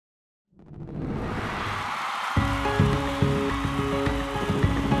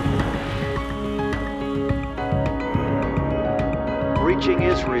reaching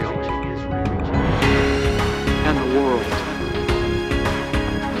Israel and the world.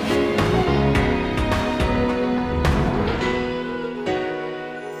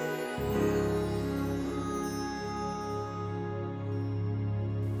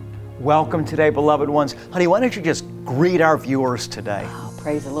 Welcome today, beloved ones. Honey, why don't you just greet our viewers today? Oh,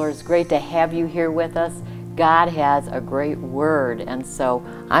 praise the Lord. It's great to have you here with us. God has a great word, and so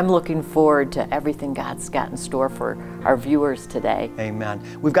I'm looking forward to everything God's got in store for our viewers today. Amen.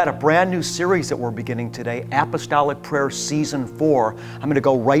 We've got a brand new series that we're beginning today, Apostolic Prayer Season 4. I'm going to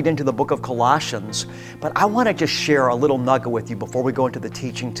go right into the book of Colossians, but I want to just share a little nugget with you before we go into the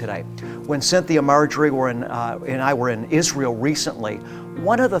teaching today. When Cynthia Marjorie and I were in Israel recently,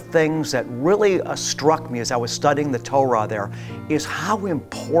 one of the things that really struck me as I was studying the Torah there is how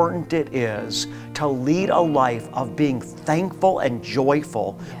important it is to lead a life of being thankful and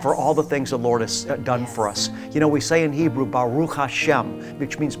joyful for all the things the Lord has done for us. You know, we say in Hebrew, Baruch Hashem,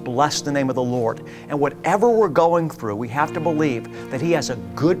 which means bless the name of the Lord. And whatever we're going through, we have to believe that He has a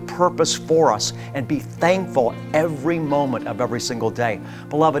good purpose for us and be thankful every moment of every single day.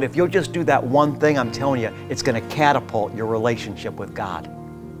 Beloved, if you'll just do that one thing, I'm telling you, it's going to catapult your relationship with God.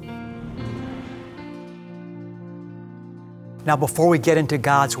 Now, before we get into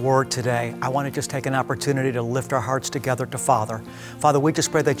God's Word today, I want to just take an opportunity to lift our hearts together to Father. Father, we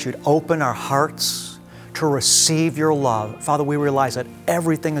just pray that You'd open our hearts to receive Your love. Father, we realize that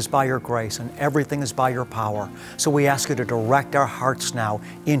everything is by Your grace and everything is by Your power. So we ask You to direct our hearts now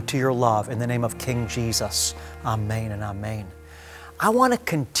into Your love in the name of King Jesus. Amen and amen. I want to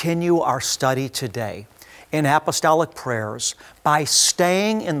continue our study today in apostolic prayers by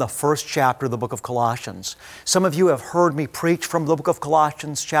staying in the first chapter of the book of Colossians. Some of you have heard me preach from the book of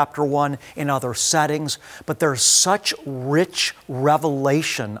Colossians chapter 1 in other settings, but there's such rich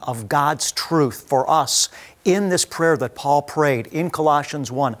revelation of God's truth for us in this prayer that Paul prayed in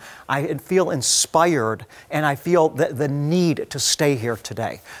Colossians 1. I feel inspired and I feel the need to stay here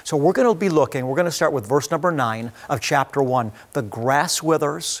today. So we're going to start with verse number 9 of chapter 1. The grass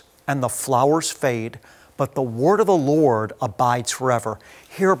withers and the flowers fade, but the word of the Lord abides forever.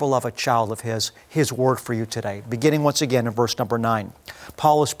 Hear, beloved child of His word for you today. Beginning once again in verse number 9.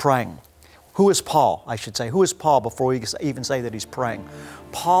 Paul is praying. Who is Paul, I should say? Who is Paul before we even say that he's praying?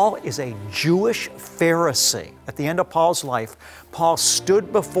 Paul is a Jewish Pharisee. At the end of Paul's life, Paul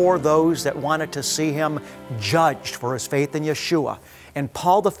stood before those that wanted to see him judged for his faith in Yeshua. And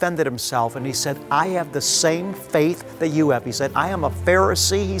Paul defended himself and he said, I have the same faith that you have. He said, I am a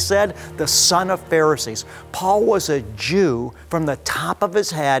Pharisee, he said, the son of Pharisees. Paul was a Jew from the top of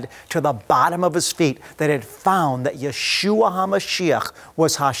his head to the bottom of his feet that had found that Yeshua HaMashiach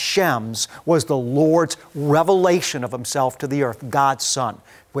was Hashem's, was the Lord's revelation of Himself to the earth, God's Son.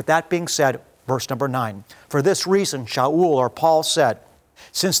 With that being said, verse number 9, for this reason, Shaul, or Paul said,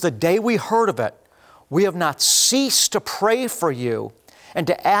 since the day we heard of it, we have not ceased to pray for you and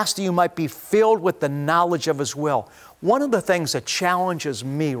to ask that you might be filled with the knowledge of His will. One of the things that challenges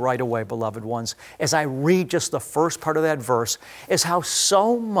me right away, beloved ones, as I read just the first part of that verse, is how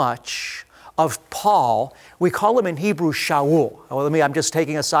so much of Paul, we call him in Hebrew Shaul. I'm just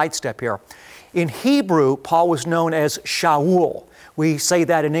taking a sidestep here. In Hebrew, Paul was known as Shaul. We say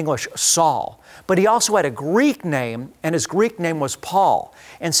that in English, Saul. But he also had a Greek name, and his Greek name was Paul.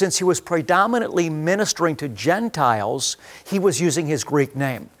 And since he was predominantly ministering to Gentiles, he was using his Greek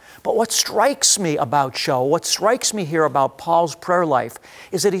name. But what strikes me about Shaul, what strikes me here about Paul's prayer life,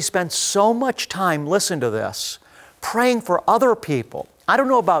 is that he spent so much time, listen to this, praying for other people. I don't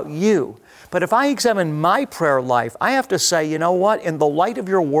know about you, but if I examine my prayer life, I have to say, you know what? In the light of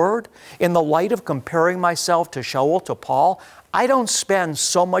Your word, in the light of comparing myself to Shaul, to Paul, I don't spend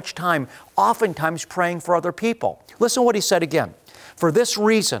so much time, oftentimes, praying for other people. Listen to what he said again. For this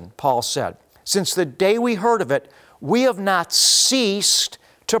reason, Paul said, since the day we heard of it, we have not ceased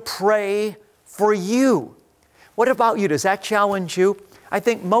to pray for you. What about you? Does that challenge you? I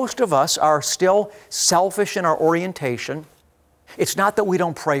think most of us are still selfish in our orientation. It's not that we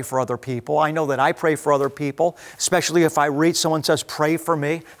don't pray for other people. I know that I pray for other people, especially if I read someone says, pray for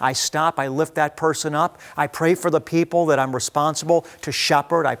me. I stop, I lift that person up. I pray for the people that I'm responsible to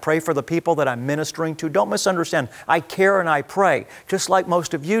shepherd. I pray for the people that I'm ministering to. Don't misunderstand. I care and I pray, just like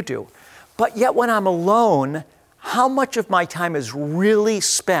most of you do. But yet when I'm alone, how much of my time is really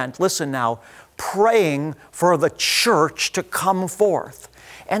spent, listen now, praying for the church to come forth?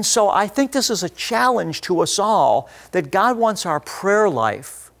 And so I think this is a challenge to us all, that God wants our prayer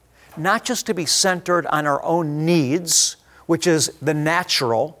life not just to be centered on our own needs, which is the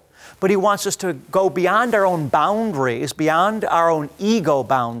natural, but He wants us to go beyond our own boundaries, beyond our own ego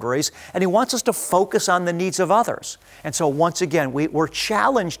boundaries, and He wants us to focus on the needs of others. And so once again, we're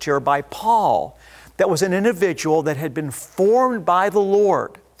challenged here by Paul, that was an individual that had been formed by the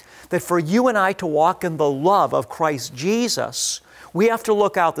Lord, that for you and I to walk in the love of Christ Jesus, we have to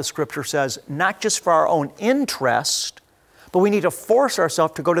look out, the Scripture says, not just for our own interest, but we need to force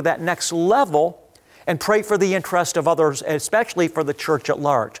ourselves to go to that next level and pray for the interest of others, especially for the church at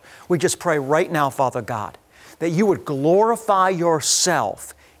large. We just pray right now, Father God, that you would glorify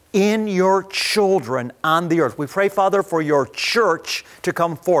yourself in your children on the earth. We pray, Father, for your church to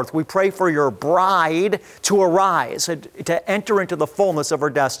come forth. We pray for your bride to arise and to enter into the fullness of her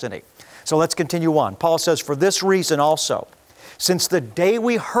destiny. So let's continue on. Paul says, for this reason also, since the day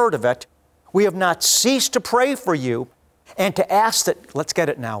we heard of it, we have not ceased to pray for you and to ask that, let's get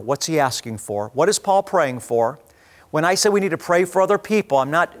it now. What's he asking for? What is Paul praying for? When I say we need to pray for other people,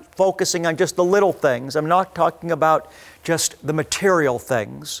 I'm not focusing on just the little things. I'm not talking about just the material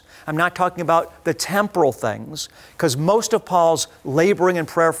things. I'm not talking about the temporal things, because most of Paul's laboring in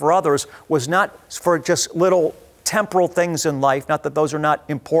prayer for others was not for just little temporal things in life, not that those are not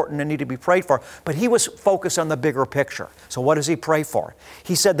important and need to be prayed for, but he was focused on the bigger picture. So what does he pray for?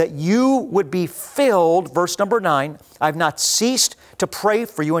 He said that you would be filled, verse number 9, I've not ceased to pray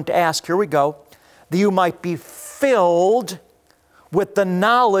for you and to ask, here we go, that you might be filled with the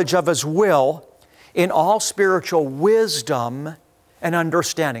knowledge of His will in all spiritual wisdom and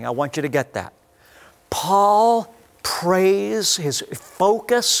understanding. I want you to get that. Paul prays, his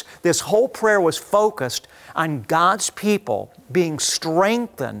focus, this whole prayer was focused on God's people being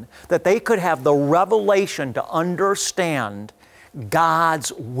strengthened, that they could have the revelation to understand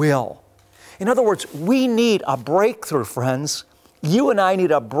God's will. In other words, we need a breakthrough, friends. You and I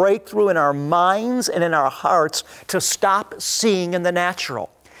need a breakthrough in our minds and in our hearts to stop seeing in the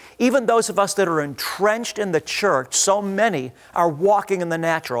natural. Even those of us that are entrenched in the church, so many are walking in the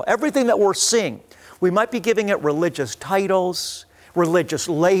natural. Everything that we're seeing, we might be giving it religious titles, religious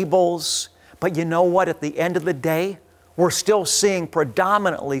labels, but you know what? At the end of the day, we're still seeing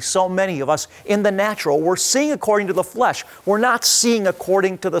predominantly, so many of us, in the natural. We're seeing according to the flesh. We're not seeing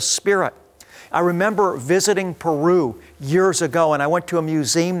according to the Spirit. I remember visiting Peru years ago, and I went to a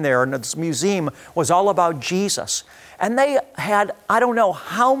museum there, and this museum was all about Jesus. And they had, I don't know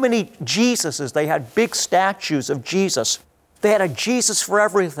how many Jesuses. They had big statues of Jesus. They had a Jesus for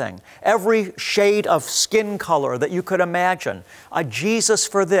everything, every shade of skin color that you could imagine. A Jesus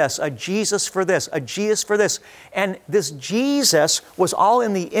for this, a Jesus for this, a Jesus for this. And this Jesus was all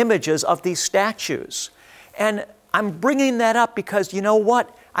in the images of these statues. And I'm bringing that up because you know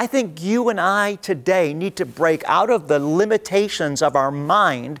what? I think you and I today need to break out of the limitations of our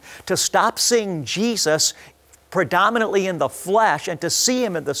mind to stop seeing Jesus predominantly in the flesh and to see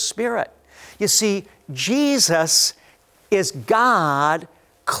Him in the Spirit. You see, Jesus is God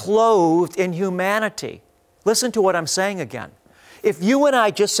clothed in humanity. Listen to what I'm saying again. If you and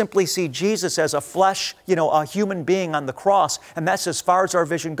I just simply see Jesus as a flesh, a human being on the cross, and that's as far as our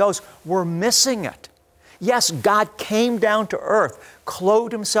vision goes, we're missing it. Yes, God came down to earth,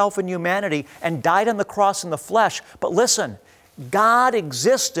 clothed Himself in humanity, and died on the cross in the flesh. But listen, God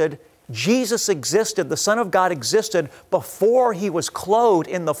existed, Jesus existed, the Son of God existed before He was clothed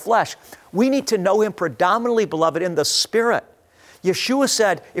in the flesh. We need to know Him predominantly, beloved, in the Spirit. Yeshua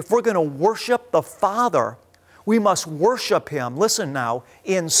said, if we're going to worship the Father, we must worship Him, listen now,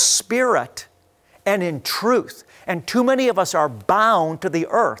 in spirit and in truth. And too many of us are bound to the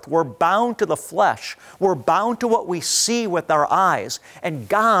earth. We're bound to the flesh. We're bound to what we see with our eyes. And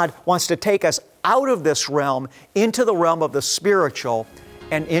God wants to take us out of this realm into the realm of the spiritual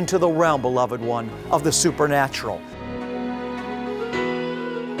and into the realm, beloved one, of the supernatural.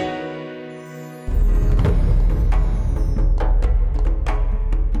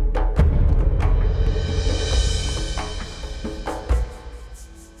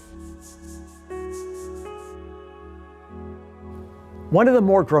 One of the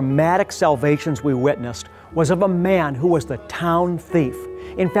more dramatic salvations we witnessed was of a man who was the town thief.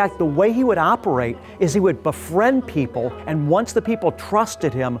 In fact, the way he would operate is he would befriend people, and once the people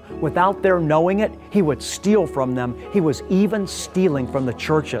trusted him, without their knowing it, he would steal from them. He was even stealing from the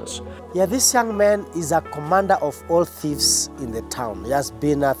churches. Yeah, this young man is a commander of all thieves in the town. He has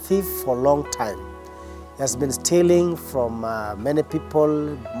been a thief for a long time. He has been stealing from many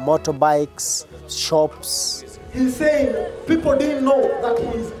people, motorbikes, shops. He's saying people didn't know that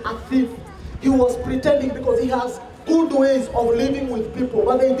he's a thief. He was pretending because he has good ways of living with people,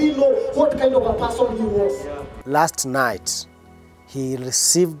 but they didn't know what kind of a person he was. Last night, he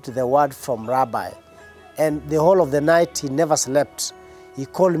received the word from Rabbi, and the whole of the night he never slept. He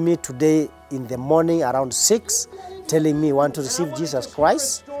called me today in the morning around 6, telling me he wants to receive Jesus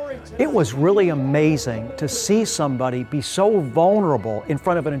Christ. It was really amazing to see somebody be so vulnerable in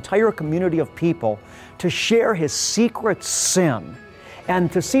front of an entire community of people to share his secret sin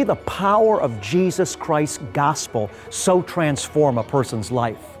and to see the power of Jesus Christ's gospel so transform a person's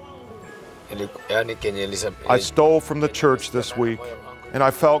life. I stole from the church this week, and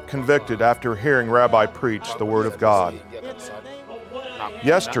I felt convicted after hearing Rabbi preach the Word of God.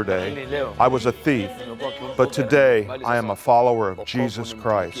 Yesterday, I was a thief, but today I am a follower of Jesus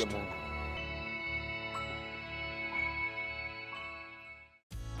Christ.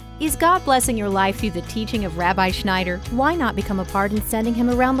 Is God blessing your life through the teaching of Rabbi Schneider? Why not become a part in sending him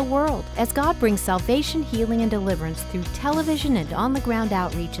around the world as God brings salvation, healing, and deliverance through television and on-the-ground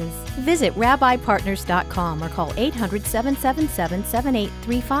outreaches? Visit rabbipartners.com or call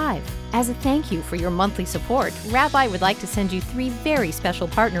 800-777-7835. As a thank you for your monthly support, Rabbi would like to send you 3 very special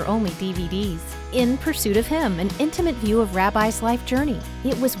partner-only DVDs. In Pursuit of Him, an intimate view of Rabbi's life journey.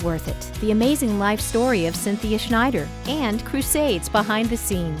 It was worth it. The amazing life story of Cynthia Schneider. And Crusades Behind the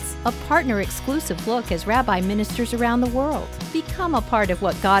Scenes, a partner-exclusive look as Rabbi ministers around the world. Become a part of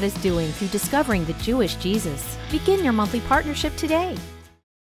what God is doing through discovering the Jewish Jesus. Begin your monthly partnership today.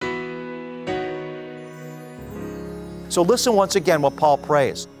 So listen once again what Paul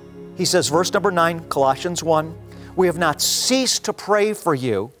prays. He says, verse number 9, Colossians 1, "We have not ceased to pray for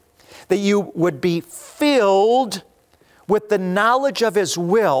you, that you would be filled with the knowledge of His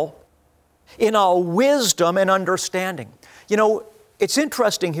will in all wisdom and understanding." You know, it's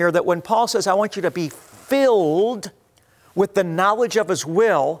interesting here that when Paul says, I want you to be filled with the knowledge of His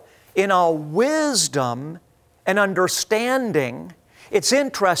will in all wisdom and understanding, it's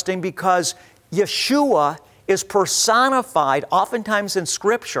interesting because Yeshua is personified oftentimes in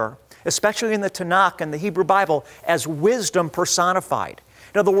Scripture, especially in the Tanakh and the Hebrew Bible, as wisdom personified.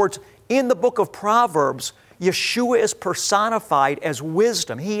 In other words, in the book of Proverbs, Yeshua is personified as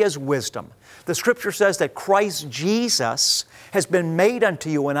wisdom. He is wisdom. The Scripture says that Christ Jesus has been made unto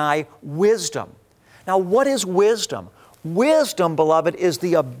you and I wisdom. Now, what is wisdom? Wisdom, beloved, is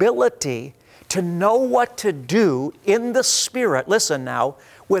the ability to know what to do in the Spirit, listen now,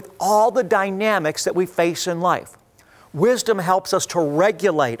 with all the dynamics that we face in life. Wisdom helps us to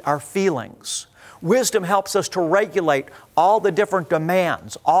regulate our feelings. Wisdom helps us to regulate all the different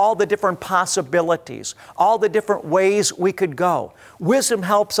demands, all the different possibilities, all the different ways we could go. Wisdom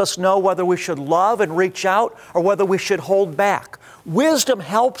helps us know whether we should love and reach out or whether we should hold back. Wisdom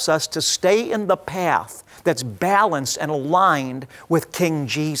helps us to stay in the path that's balanced and aligned with King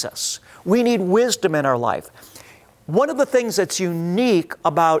Jesus. We need wisdom in our life. One of the things that's unique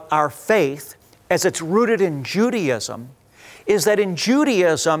about our faith, as it's rooted in Judaism, is that in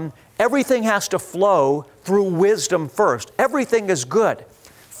Judaism, everything has to flow through wisdom first. Everything is good.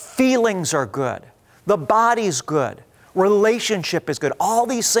 Feelings are good. The body's good. Relationship is good. All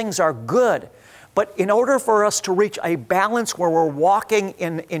these things are good. But in order for us to reach a balance where we're walking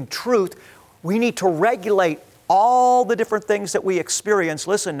in truth, we need to regulate all the different things that we experience,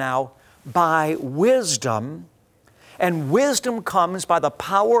 listen now, by wisdom. And wisdom comes by the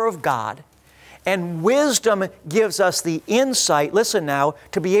power of God. And wisdom gives us the insight, listen now,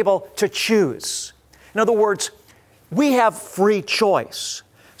 to be able to choose. In other words, we have free choice.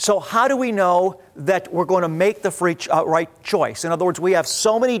 So how do we know that we're going to make the right choice? In other words, we have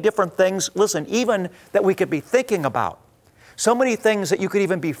so many different things, listen, even that we could be thinking about. So many things that you could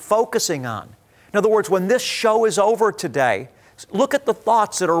even be focusing on. In other words, when this show is over today, look at the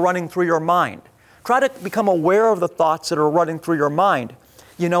thoughts that are running through your mind. Try to become aware of the thoughts that are running through your mind.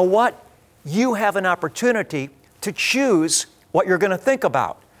 You know what? You have an opportunity to choose what you're going to think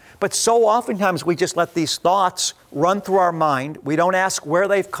about. But so oftentimes we just let these thoughts run through our mind. We don't ask where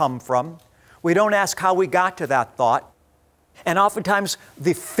they've come from. We don't ask how we got to that thought. And oftentimes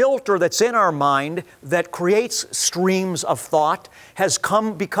the filter that's in our mind that creates streams of thought has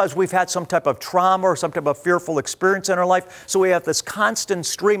come because we've had some type of trauma or some type of fearful experience in our life. So we have this constant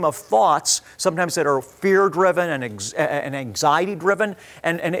stream of thoughts, sometimes that are fear-driven and anxiety-driven,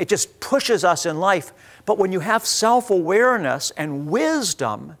 and it just pushes us in life. But when you have self-awareness and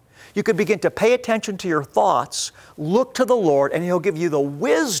wisdom, you can begin to pay attention to your thoughts, look to the Lord, and He'll give you the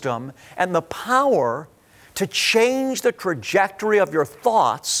wisdom and the power to change the trajectory of your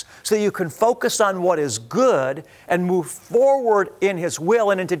thoughts so that you can focus on what is good and move forward in His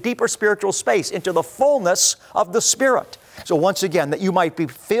will and into deeper spiritual space, into the fullness of the Spirit. So once again, that you might be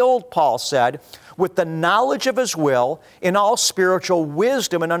filled, Paul said, with the knowledge of His will in all spiritual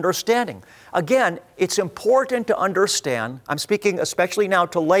wisdom and understanding. Again, it's important to understand, I'm speaking especially now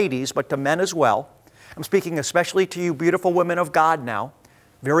to ladies, but to men as well. I'm speaking especially to you beautiful women of God now.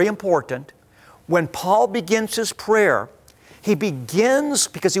 very important, when Paul begins his prayer, he begins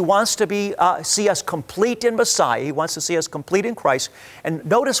because he wants to see us complete in Messiah. He wants to see us complete in Christ. And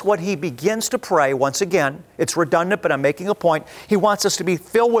notice what he begins to pray. Once again, it's redundant, but I'm making a point. He wants us to be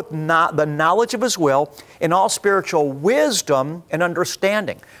filled with the knowledge of His will in all spiritual wisdom and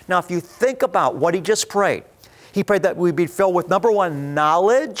understanding. Now, if you think about what he just prayed, he prayed that we be filled with, number one,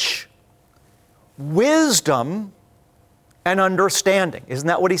 knowledge, wisdom, and understanding. Isn't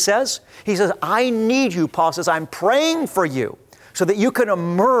that what he says? He says, I need you, Paul says, I'm praying for you so that you can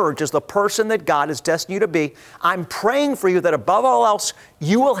emerge as the person that God has destined you to be. I'm praying for you that above all else,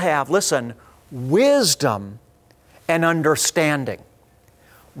 you will have, listen, wisdom and understanding.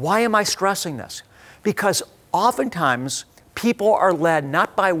 Why am I stressing this? Because oftentimes people are led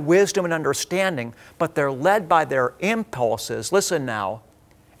not by wisdom and understanding, but they're led by their impulses, listen now,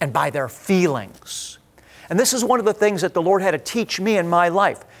 and by their feelings. And this is one of the things that the Lord had to teach me in my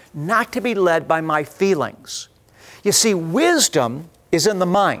life, not to be led by my feelings. You see, wisdom is in the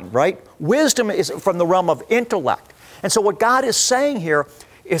mind, right? Wisdom is from the realm of intellect. And so what God is saying here,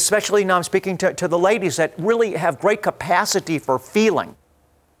 especially now I'm speaking to the ladies that really have great capacity for feeling.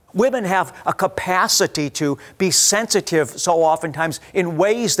 Women have a capacity to be sensitive so oftentimes in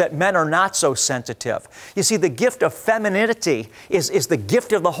ways that men are not so sensitive. You see, the gift of femininity is the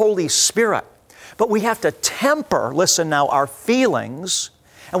gift of the Holy Spirit. But we have to temper, listen now, our feelings,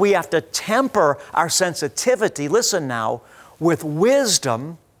 and we have to temper our sensitivity, listen now, with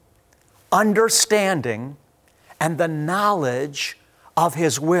wisdom, understanding, and the knowledge of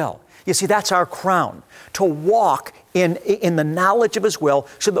His will. You see, that's our crown, to walk in the knowledge of His will,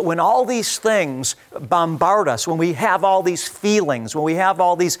 so that when all these things bombard us, when we have all these feelings, when we have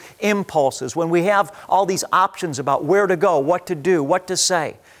all these impulses, when we have all these options about where to go, what to do, what to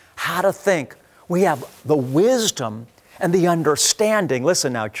say, how to think, we have the wisdom and the understanding,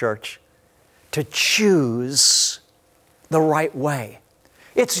 listen now, church, to choose the right way.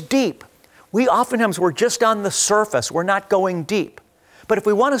 It's deep. Oftentimes we're just on the surface. We're not going deep. But if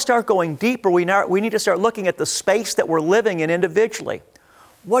we want to start going deeper, we need to start looking at the space that we're living in individually.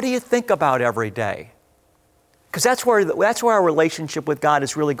 What do you think about every day? Because that's where our relationship with God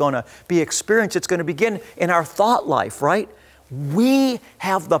is really going to be experienced. It's going to begin in our thought life, right? We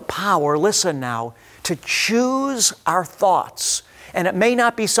have the power, listen now, to choose our thoughts. And it may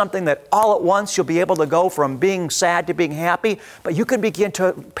not be something that all at once you'll be able to go from being sad to being happy, but you can begin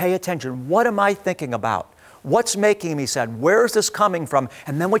to pay attention. What am I thinking about? What's making me sad? Where is this coming from?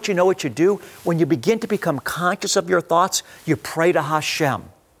 And then what you do, when you begin to become conscious of your thoughts, you pray to Hashem.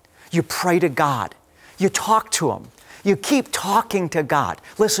 You pray to God. You talk to Him. You keep talking to God.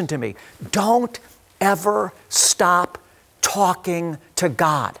 Listen to me. Don't ever stop talking to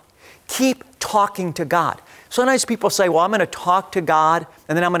God. Keep talking to God. Sometimes people say, well, I'm going to talk to God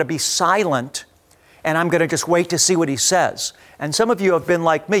and then I'm going to be silent and I'm going to just wait to see what He says. And some of you have been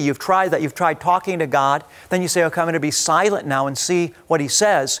like me. You've tried that. You've tried talking to God. Then you say, okay, I'm going to be silent now and see what He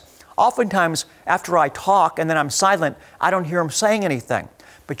says. Oftentimes, after I talk and then I'm silent, I don't hear Him saying anything.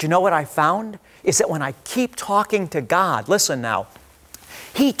 But you know what I found? Is that when I keep talking to God, listen now,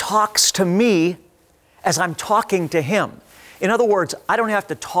 He talks to me as I'm talking to Him. In other words, I don't have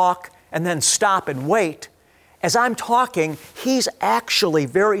to talk and then stop and wait. As I'm talking, He's actually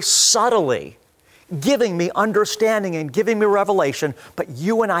very subtly giving me understanding and giving me revelation, but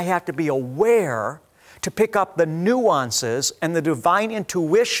you and I have to be aware to pick up the nuances and the divine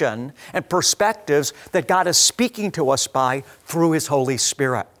intuition and perspectives that God is speaking to us by through His Holy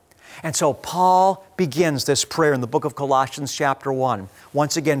Spirit. And so Paul begins this prayer in the book of Colossians chapter 1,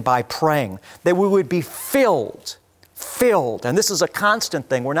 once again by praying that we would be filled. And this is a constant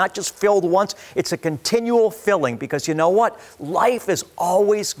thing. We're not just filled once, it's a continual filling, because you know what? Life is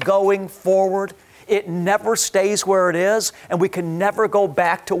always going forward. It never stays where it is, and we can never go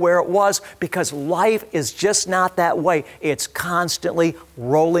back to where it was, because life is just not that way. It's constantly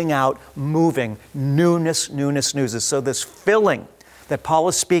rolling out, moving, newness. So this filling that Paul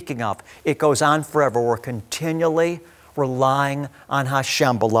is speaking of, it goes on forever. We're continually relying on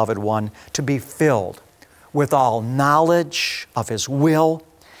Hashem, beloved one, to be filled with all knowledge of His will,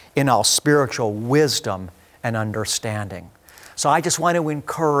 in all spiritual wisdom and understanding. So I just want to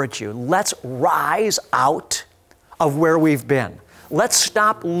encourage you, let's rise out of where we've been. Let's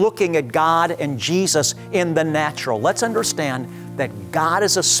stop looking at God and Jesus in the natural. Let's understand that God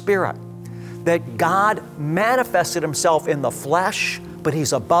is a spirit, that God manifested Himself in the flesh, but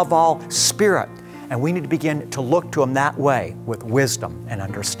He's above all spirit. And we need to begin to look to Him that way with wisdom and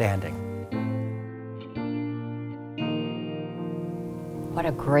understanding. What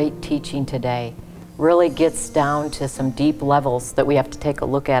a great teaching today. really gets down to some deep levels that we have to take a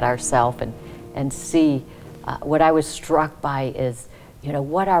look at ourselves and see. What I was struck by is,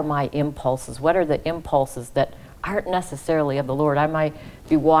 what are my impulses? What are the impulses that aren't necessarily of the Lord? I might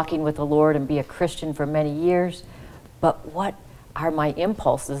be walking with the Lord and be a Christian for many years, but what are my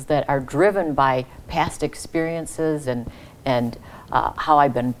impulses that are driven by past experiences and how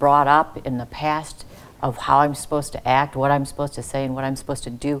I've been brought up in the past, of how I'm supposed to act, what I'm supposed to say, and what I'm supposed to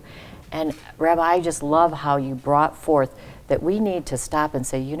do. And Rabbi, I just love how you brought forth that we need to stop and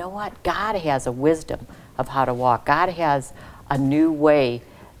say, you know what? God has a wisdom of how to walk. God has a new way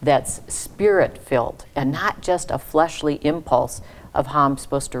that's spirit-filled and not just a fleshly impulse of how I'm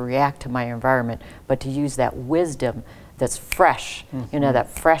supposed to react to my environment, but to use that wisdom that's fresh, that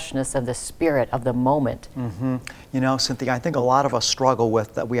freshness of the spirit of the moment. Cynthia, I think a lot of us struggle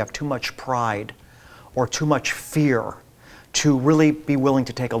with that we have too much pride or too much fear to really be willing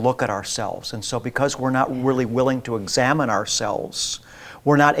to take a look at ourselves. And so because we're not really willing to examine ourselves,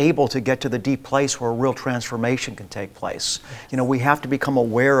 we're not able to get to the deep place where real transformation can take place. We have to become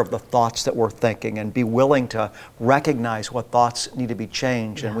aware of the thoughts that we're thinking and be willing to recognize what thoughts need to be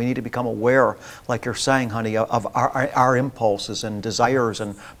changed. And we need to become aware, like you're saying, honey, of our impulses and desires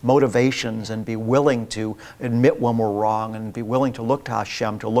and motivations, and be willing to admit when we're wrong and be willing to look to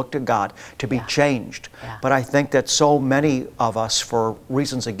Hashem, to look to God, to be changed. But I think that so many of us, for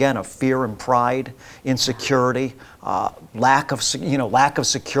reasons, again, of fear and pride, insecurity, lack of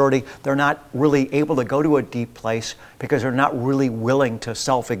security, they're not really able to go to a deep place because they're not really willing to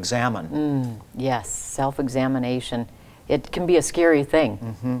self-examine. Yes, self-examination. It can be a scary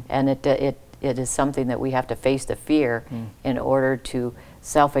thing, and it is something that we have to face the fear in order to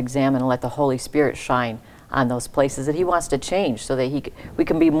self-examine and let the Holy Spirit shine on those places that He wants to change, so that we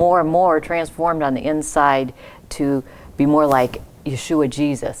can be more and more transformed on the inside to be more like Yeshua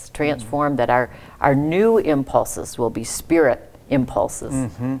Jesus, transformed, that our new impulses will be spirit impulses.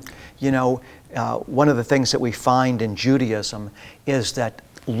 One of the things that we find in Judaism is that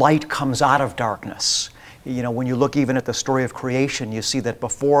light comes out of darkness. When you look even at the story of creation, you see that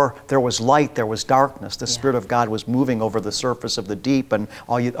before there was light, there was darkness. The Spirit of God was moving over the surface of the deep, and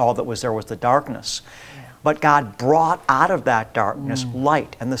all that was there was the darkness. But God brought out of that darkness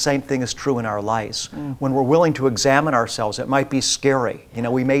light, and the same thing is true in our lives. When we're willing to examine ourselves, it might be scary.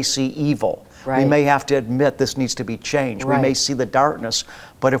 We may see evil. We may have to admit this needs to be changed. We may see the darkness,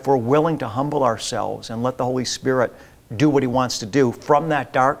 but if we're willing to humble ourselves and let the Holy Spirit do what He wants to do, from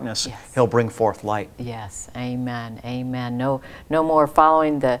that darkness, He'll bring forth light. Yes, amen, amen. No more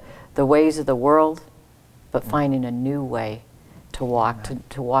following the ways of the world, but finding a new way to walk,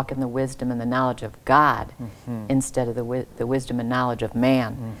 to walk in the wisdom and the knowledge of God instead of the wisdom and knowledge of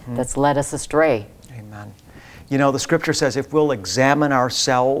man that's led us astray. Amen. The Scripture says if we'll examine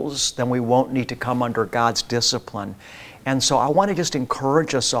ourselves, then we won't need to come under God's discipline. And so I want to just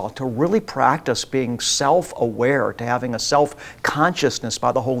encourage us all to really practice being self-aware, to having a self-consciousness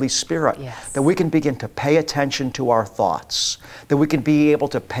by the Holy Spirit, that we can begin to pay attention to our thoughts, that we can be able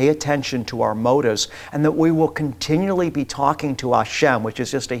to pay attention to our motives, and that we will continually be talking to Hashem, which is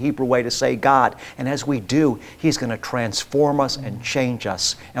just a Hebrew way to say God. And as we do, He's going to transform us and change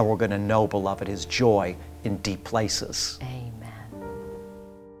us, and we're going to know, beloved, His joy in deep places. Amen.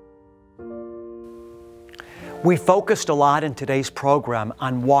 We focused a lot in today's program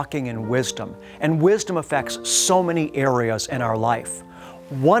on walking in wisdom, and wisdom affects so many areas in our life.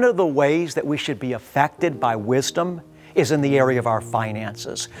 One of the ways that we should be affected by wisdom is in the area of our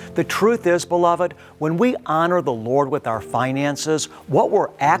finances. The truth is, beloved, when we honor the Lord with our finances, what we're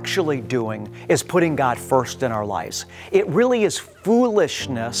actually doing is putting God first in our lives. It really is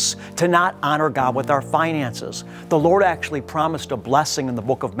foolishness to not honor God with our finances. The Lord actually promised a blessing in the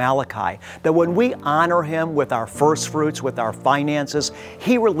book of Malachi, that when we honor Him with our first fruits, with our finances,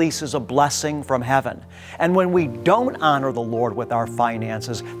 He releases a blessing from heaven. And when we don't honor the Lord with our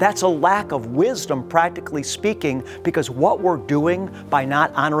finances, that's a lack of wisdom, practically speaking, because what we're doing by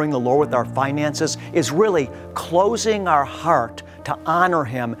not honoring the Lord with our finances is really closing our heart to honor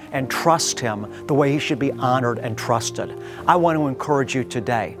Him and trust Him the way He should be honored and trusted. I want to encourage you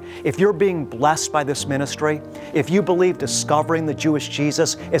today, if you're being blessed by this ministry, if you believe Discovering the Jewish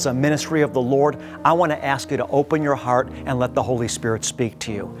Jesus is a ministry of the Lord, I want to ask you to open your heart and let the Holy Spirit speak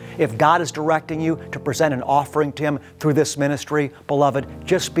to you. If God is directing you to present an offering to Him through this ministry, beloved,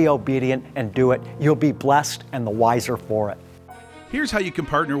 just be obedient and do it. You'll be blessed and the wiser for it. Here's how you can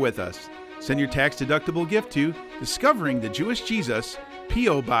partner with us. Send your tax-deductible gift to Discovering the Jewish Jesus,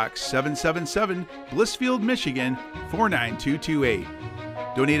 P.O. Box 777, Blissfield, Michigan 49228.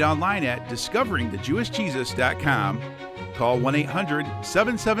 Donate online at discoveringthejewishjesus.com call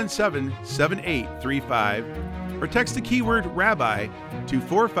 1-800-777-7835 or text the keyword Rabbi to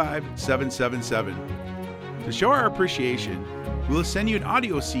 45777. To show our appreciation, we'll send you an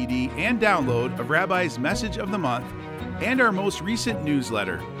audio CD and download of Rabbi's Message of the Month and our most recent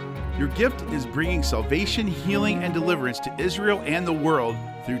newsletter. Your gift is bringing salvation, healing, and deliverance to Israel and the world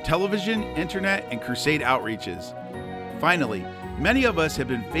through television, internet, and crusade outreaches. Finally, many of us have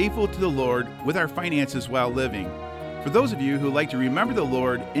been faithful to the Lord with our finances while living. For those of you who like to remember the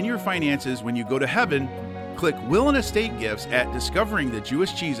Lord in your finances when you go to heaven, click Will and Estate Gifts at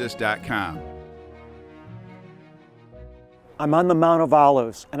discoveringthejewishjesus.com. I'm on the Mount of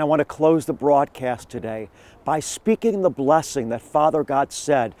Olives, and I want to close the broadcast today by speaking the blessing that Father God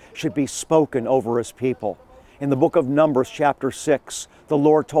said should be spoken over His people. In the book of Numbers, chapter 6, the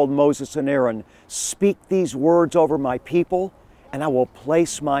Lord told Moses and Aaron, "Speak these words over my people, and I will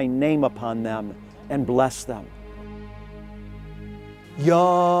place my name upon them and bless them."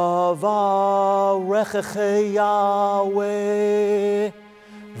 Yavarechecha Yahweh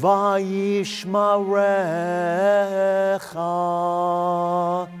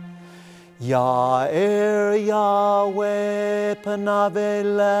vayishmarecha, Ya'er Yahweh panav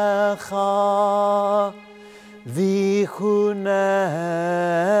elecha vichunecha,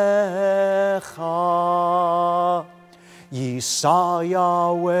 Yisa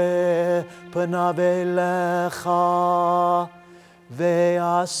Yahweh panav elecha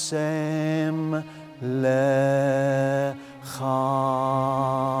ve'asem lecha.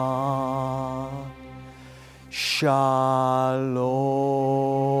 Shalom.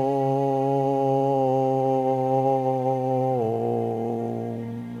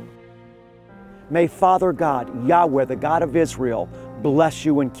 May Father God, Yahweh, the God of Israel, bless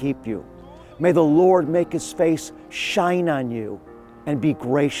you and keep you. May the Lord make His face shine on you and be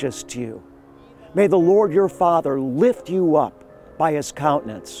gracious to you. May the Lord your Father lift you up by His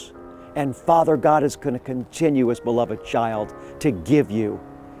countenance. And Father God is going to continue, His beloved child, to give you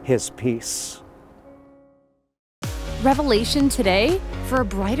His peace. Revelation today for a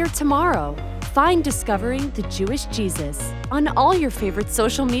brighter tomorrow. Find Discovering the Jewish Jesus on all your favorite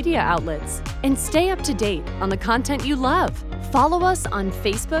social media outlets and stay up to date on the content you love. Follow us on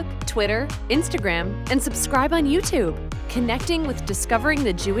Facebook, Twitter, Instagram, and subscribe on YouTube. Connecting with Discovering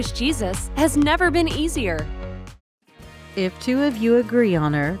the Jewish Jesus has never been easier. If two of you agree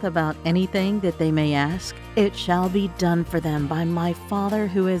on earth about anything that they may ask, it shall be done for them by my Father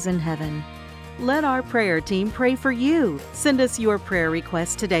who is in heaven. Let our prayer team pray for you. Send us your prayer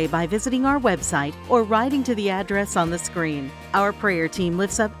request today by visiting our website or writing to the address on the screen. Our prayer team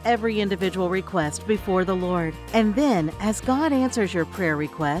lifts up every individual request before the Lord. And then, as God answers your prayer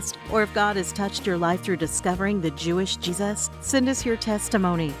request, or if God has touched your life through discovering the Jewish Jesus, send us your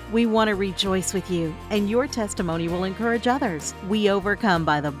testimony. We want to rejoice with you, and your testimony will encourage others. We overcome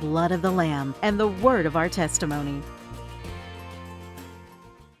by the blood of the Lamb and the word of our testimony.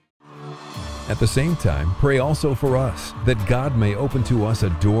 At the same time, pray also for us, that God may open to us a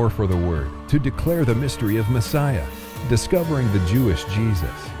door for the Word, to declare the mystery of Messiah, discovering the Jewish Jesus,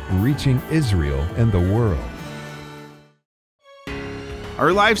 reaching Israel and the world.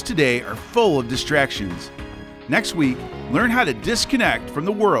 Our lives today are full of distractions. Next week, learn how to disconnect from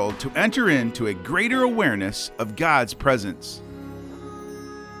the world to enter into a greater awareness of God's presence.